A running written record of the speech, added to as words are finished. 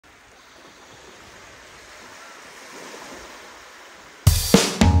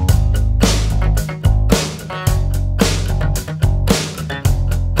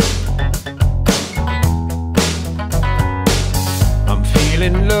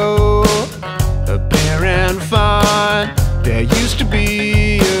go, appearing fine. There used to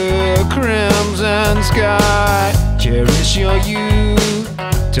be a crimson sky. Cherish your youth,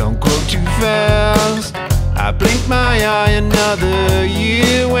 don't grow too fast. I blinked my eye, another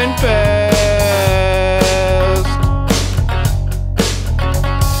year went past.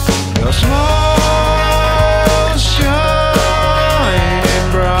 Your small, shining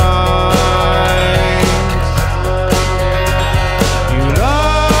bright, you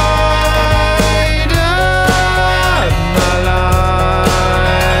light up my life.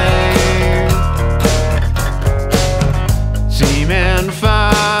 Seeming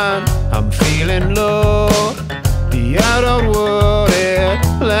fine, I'm feeling low. The adult world, it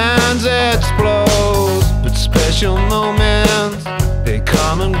lands, explodes. But special moments, they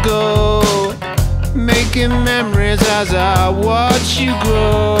come and go, making memories as I watch you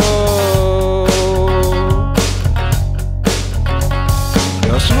grow.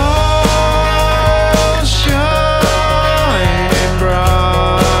 Your small, shining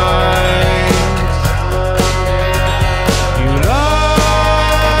bright, you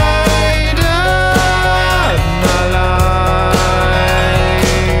light up my life.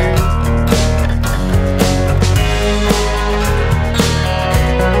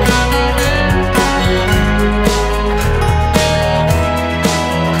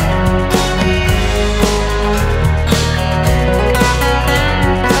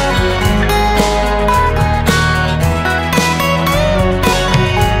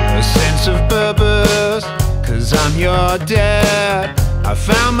 A sense of purpose, 'cause I'm your dad. I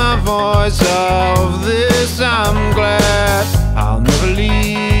found my voice, of this I'm glad. I'll never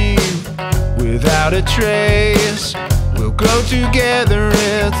leave without a trace. We'll grow together,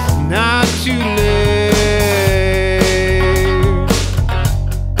 it's not too late.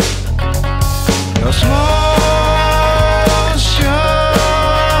 Your small,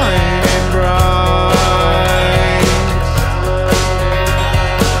 shining bright,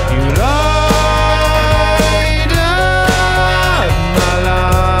 you light up my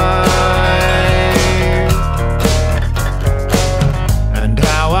life. And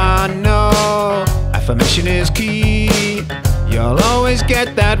how I know affirmation is key. You'll always get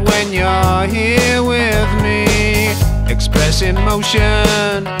that when you're here with me. Express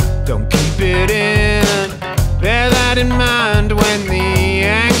emotion, don't keep it in. Bear that in mind when the